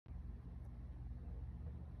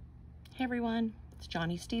Hey everyone, it's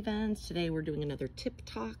Johnny Stevens. Today we're doing another tip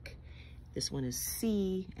talk. This one is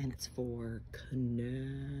C and it's for connect.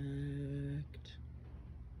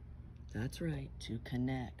 That's right, to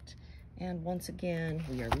connect. And once again,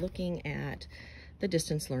 we are looking at the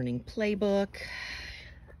distance learning playbook.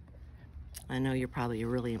 I know you're probably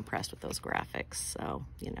really impressed with those graphics. So,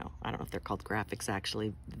 I don't know if they're called graphics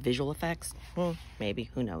actually, visual effects,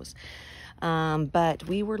 maybe, who knows. But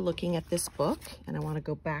we were looking at this book, and I want to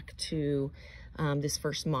go back to this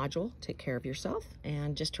first module, Take Care of Yourself,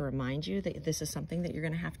 and just to remind you that this is something that you're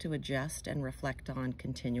going to have to adjust and reflect on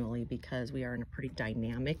continually, because we are in a pretty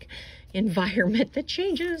dynamic environment that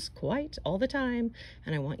changes quite all the time,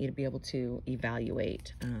 and I want you to be able to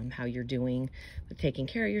evaluate how you're doing with taking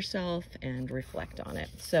care of yourself and reflect on it.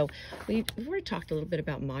 So we've already talked a little bit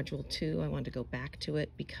about module 2. I wanted to go back to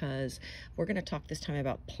it because we're going to talk this time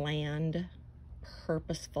about planned,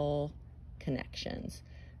 purposeful connections.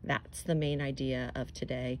 That's the main idea of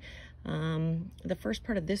today. The first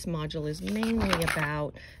part of this module is mainly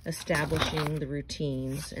about establishing the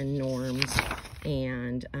routines and norms,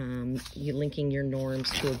 and you linking your norms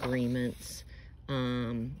to agreements,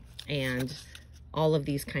 and all of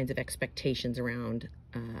these kinds of expectations around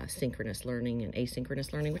synchronous learning and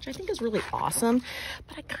asynchronous learning, which I think is really awesome.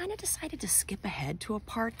 But I kind of decided to skip ahead to a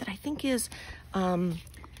part that I think is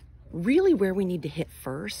really where we need to hit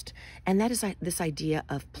first, and that is this idea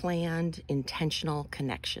of planned, intentional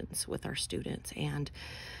connections with our students. And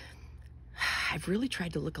I've really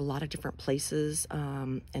tried to look a lot of different places,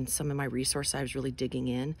 and some of my resources I was really digging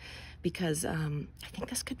in, because I think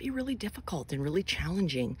this could be really difficult and really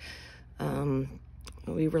challenging.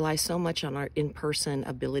 We rely so much on our in-person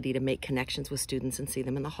ability to make connections with students and see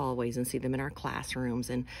them in the hallways and see them in our classrooms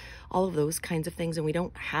and all of those kinds of things, and we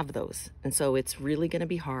don't have those. And so it's really going to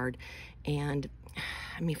be hard. And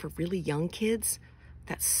I mean, for really young kids,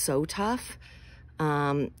 that's so tough.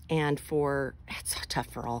 And it's tough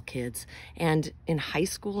for all kids. And in high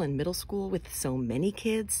school and middle school with so many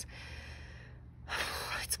kids,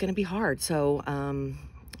 it's going to be hard. So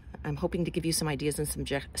I'm hoping to give you some ideas and some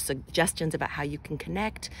suggestions about how you can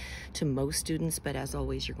connect to most students, but as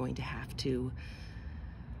always, you're going to have to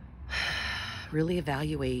really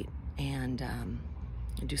evaluate and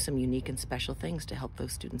do some unique and special things to help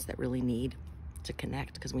those students that really need to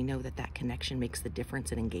connect, because we know that that connection makes the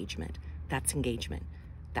difference in engagement. That's engagement.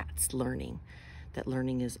 That's learning. That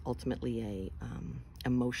learning is ultimately a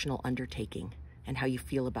emotional undertaking, and how you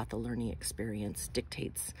feel about the learning experience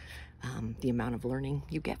dictates the amount of learning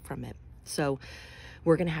you get from it. So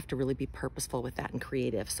we're going to have to really be purposeful with that and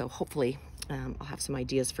creative. So hopefully I'll have some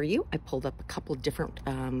ideas for you. I pulled up a couple different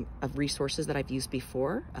of resources that I've used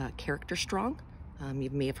before. Character Strong. You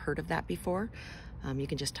may have heard of that before. You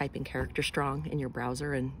can just type in Character Strong in your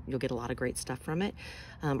browser and you'll get a lot of great stuff from it.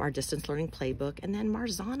 Our distance learning playbook. And then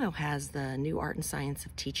Marzano has the New Art and Science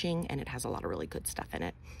of Teaching, and it has a lot of really good stuff in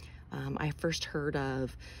it. I first heard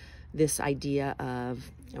of this idea of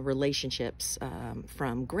relationships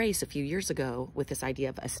from Grace a few years ago, with this idea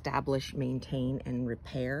of establish, maintain, and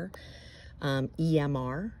repair.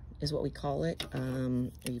 EMR is what we call it.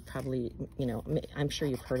 You probably, I'm sure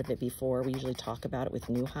you've heard of it before. We usually talk about it with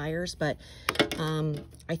new hires, but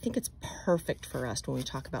I think it's perfect for us when we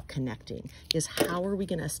talk about connecting, is how are we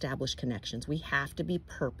going to establish connections? We have to be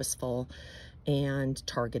purposeful and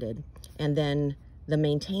targeted. And then the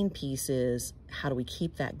maintain piece is, how do we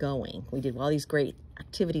keep that going? We did all these great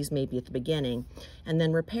activities maybe at the beginning. And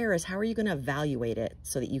then repair is, how are you going to evaluate it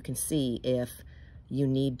so that you can see if you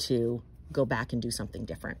need to go back and do something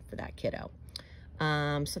different for that kiddo.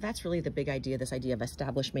 So that's really the big idea, this idea of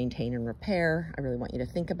establish, maintain, and repair. I really want you to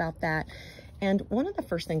think about that. And one of the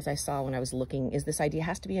first things I saw when I was looking is this idea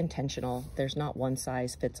has to be intentional. There's not one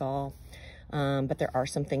size fits all. But there are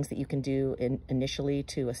some things that you can do initially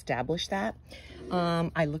to establish that.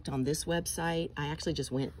 I looked on this website. I actually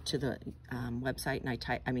just went to the website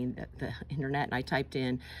and the internet, and I typed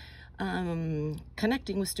in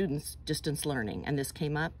connecting with students, distance learning, and this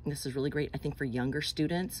came up. This is really great, I think, for younger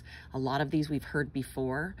students. A lot of these we've heard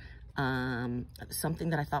before. Something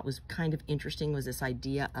that I thought was kind of interesting was this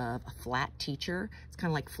idea of a flat teacher. It's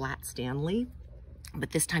kind of like Flat Stanley,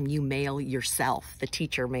 but this time you mail yourself. The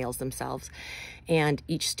teacher mails themselves, and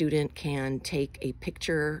each student can take a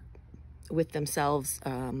picture with themselves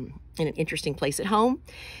in an interesting place at home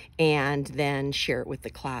and then share it with the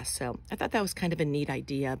class. So I thought that was kind of a neat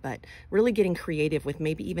idea, but really getting creative with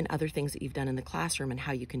maybe even other things that you've done in the classroom and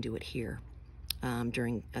how you can do it here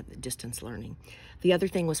during distance learning. The other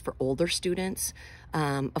thing was for older students.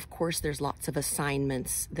 Of course, there's lots of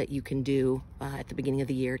assignments that you can do at the beginning of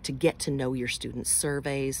the year to get to know your students.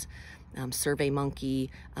 Surveys, SurveyMonkey.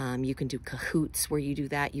 You can do Kahoots where you do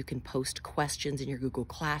that. You can post questions in your Google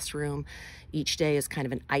Classroom. Each day is kind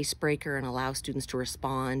of an icebreaker and allow students to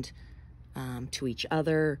respond to each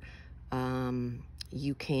other.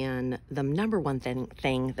 You can, the number one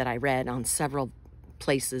thing that I read on several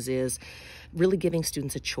places is really giving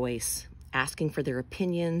students a choice, asking for their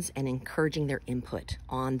opinions and encouraging their input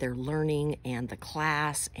on their learning and the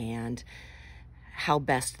class and how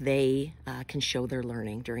best they can show their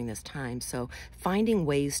learning during this time. So finding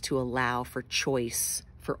ways to allow for choice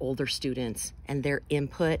for older students and their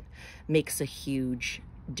input makes a huge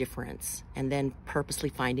difference. And then purposely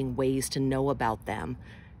finding ways to know about them,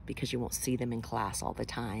 because you won't see them in class all the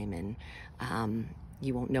time, and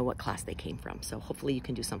you won't know what class they came from. So hopefully you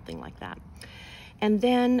can do something like that. And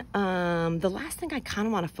then the last thing I kind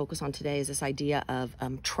of want to focus on today is this idea of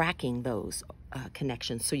tracking those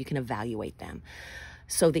connections so you can evaluate them,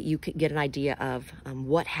 so that you can get an idea of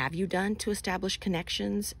what have you done to establish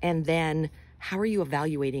connections, and then how are you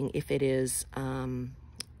evaluating if it is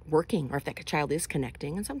working or if that child is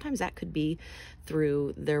connecting. And sometimes that could be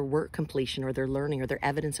through their work completion or their learning or their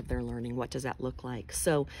evidence of their learning. What does that look like?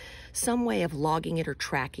 So some way of logging it or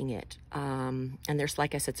tracking it. And there's,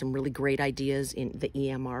 like I said, some really great ideas in the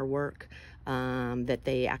EMR work that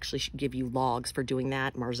they actually give you logs for doing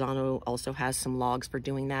that. Marzano also has some logs for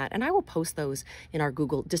doing that. And I will post those in our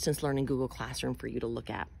Google Distance Learning Google Classroom for you to look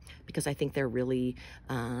at, because I think they're really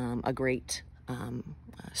a great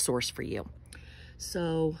source for you.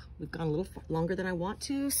 So we've gone a little longer than I want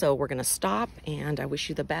to, so we're going to stop, and I wish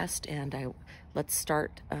you the best. And let's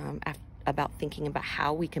start about thinking about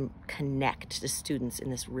how we can connect to students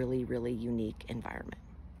in this really, really unique environment.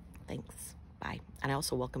 Thanks. Bye. And I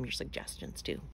also welcome your suggestions too.